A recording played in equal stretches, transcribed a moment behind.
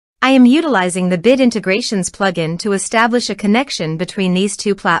I am utilizing the Bid Integrations plugin to establish a connection between these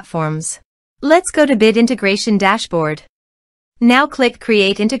two platforms. Let's go to Bid Integration Dashboard. Now click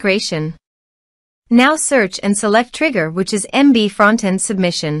Create Integration. Now search and select Trigger, which is MB Frontend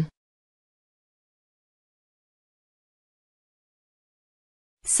Submission.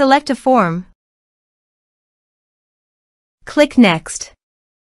 Select a form. Click Next.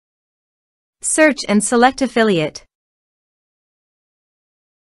 Search and select Affiliate.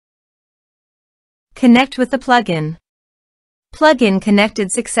 Connect with the plugin. Plugin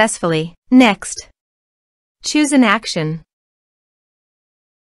connected successfully. Next. Choose an action.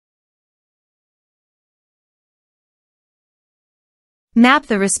 Map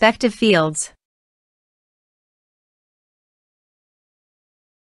the respective fields.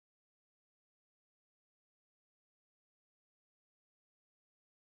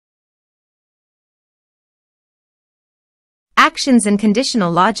 Actions and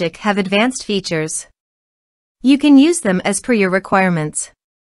conditional logic have advanced features. You can use them as per your requirements.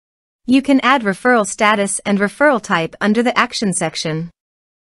 You can add referral status and referral type under the Action section.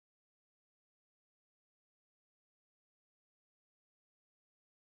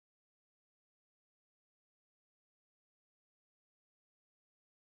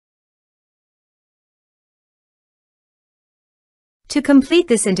 To complete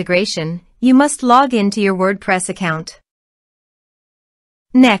this integration, you must log in to your WordPress account.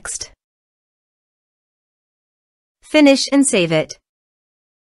 Next. Finish and save it.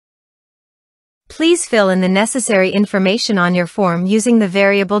 Please fill in the necessary information on your form using the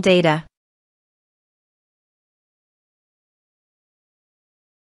variable data.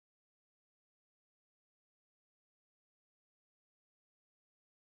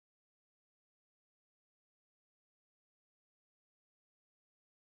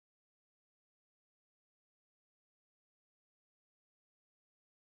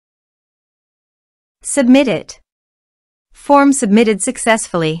 Submit it. Form submitted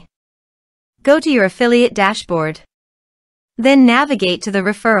successfully. Go to your affiliate dashboard. Then navigate to the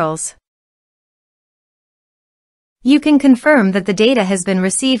referrals. You can confirm that the data has been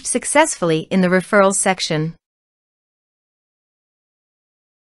received successfully in the referrals section.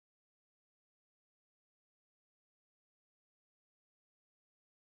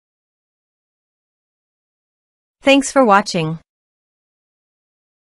 Thanks for watching.